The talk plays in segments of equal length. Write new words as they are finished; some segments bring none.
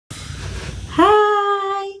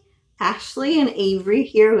Ashley and Avery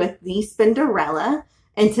here with the Spenderella.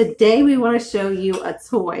 And today we want to show you a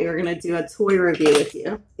toy. We're going to do a toy review with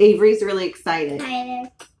you. Avery's really excited.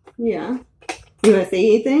 Hi. Yeah. You want to say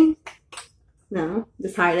anything? No?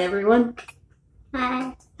 Just hi to everyone?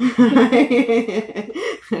 Hi.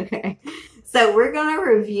 Okay. So we're going to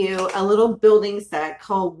review a little building set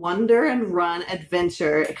called Wonder and Run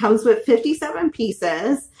Adventure. It comes with 57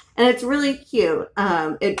 pieces, and it's really cute.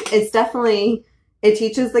 It's definitely, it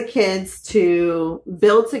teaches the kids to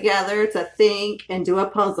build together, to think, and do a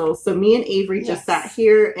puzzle. So me and Avery just sat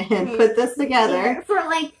here and put this together. For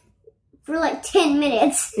like 10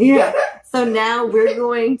 minutes. Yeah. So now we're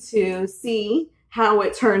going to see how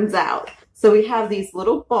it turns out. So we have these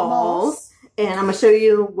little balls. And I'm going to show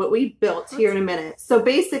you what we built here in a minute. So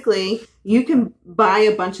basically, you can buy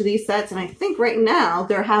a bunch of these sets. And I think right now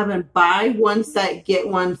they're having buy one set, get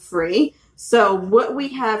one free. So what we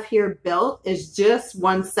have here built is just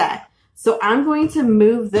one set. So I'm going to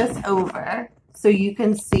move this over so you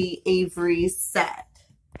can see Avery's set.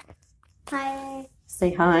 Hi.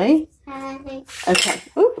 Say hi. Hi. Okay.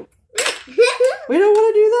 Ooh. We don't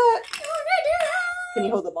want to do that. I want to do that. Can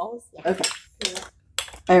you hold the balls? Yeah. Okay. Yeah.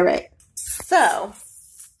 All right. So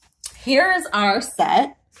here is our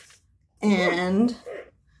set, and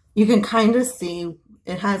you can kind of see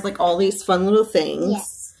it has like all these fun little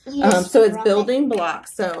things. Yes. So it's building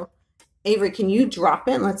blocks. So Avery, can you drop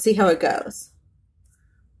it? And let's see how it goes.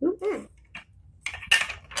 Mm-hmm.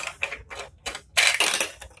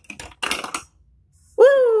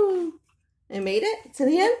 Woo! It made it to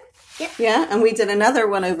the end? Yep. Yeah, and we did another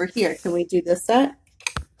one over here. Can we do this set?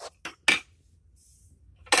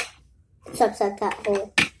 Stops at that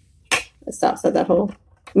hole. It stops at that hole.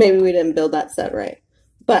 Maybe we didn't build that set right.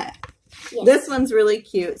 But this one's really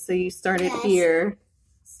cute. So you start it here.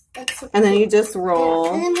 And then you just roll.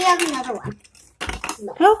 Yeah. And then we have another one.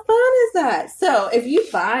 How fun is that? So if you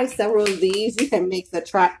buy several of these, you can make the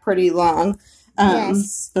track pretty long.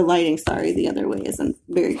 The lighting, sorry, the other way isn't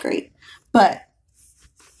very great. But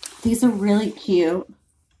these are really cute.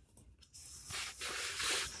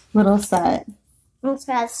 Little set.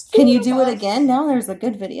 Can you do it again? Now there's a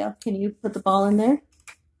good video. Can you put the ball in there?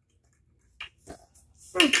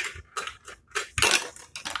 There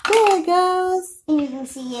it goes. And you can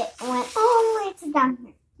see it went all the way to down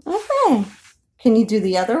here. Okay. Can you do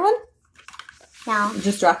the other one? No.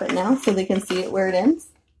 Just drop it now so they can see it where it ends.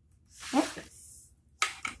 Yep.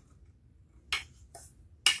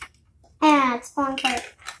 And it's falling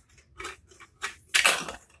apart.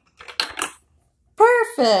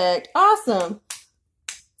 Perfect. Awesome.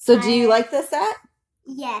 So do you like this set?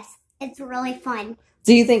 Yes, it's really fun.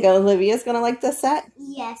 Do you think Olivia's going to like this set?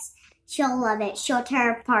 Yes, she'll love it. She'll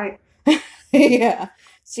tear it apart. Yeah,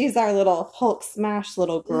 she's our little Hulk smash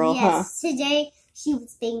little girl, yes, Today she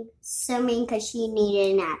was being so mean because she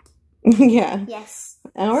needed a nap. Yeah. Yes.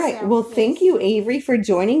 All right. So, well, thank you, Avery, for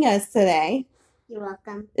joining us today. You're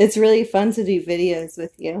welcome. It's really fun to do videos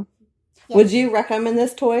with you. Yes. Would you recommend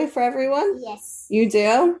this toy for everyone? Yes. You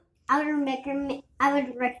do? I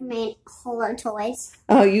would recommend Holo Toys.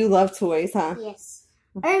 Oh, you love toys, huh? Yes.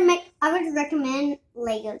 I would recommend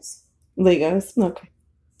Legos. Legos, okay.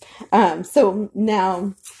 So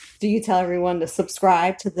now, do you tell everyone to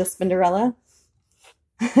subscribe to the Spenderella?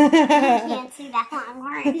 I can't see that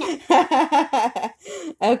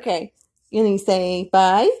one. Okay. Can you say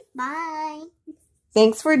bye? Bye.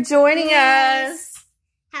 Thanks for joining us.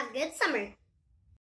 Have a good summer.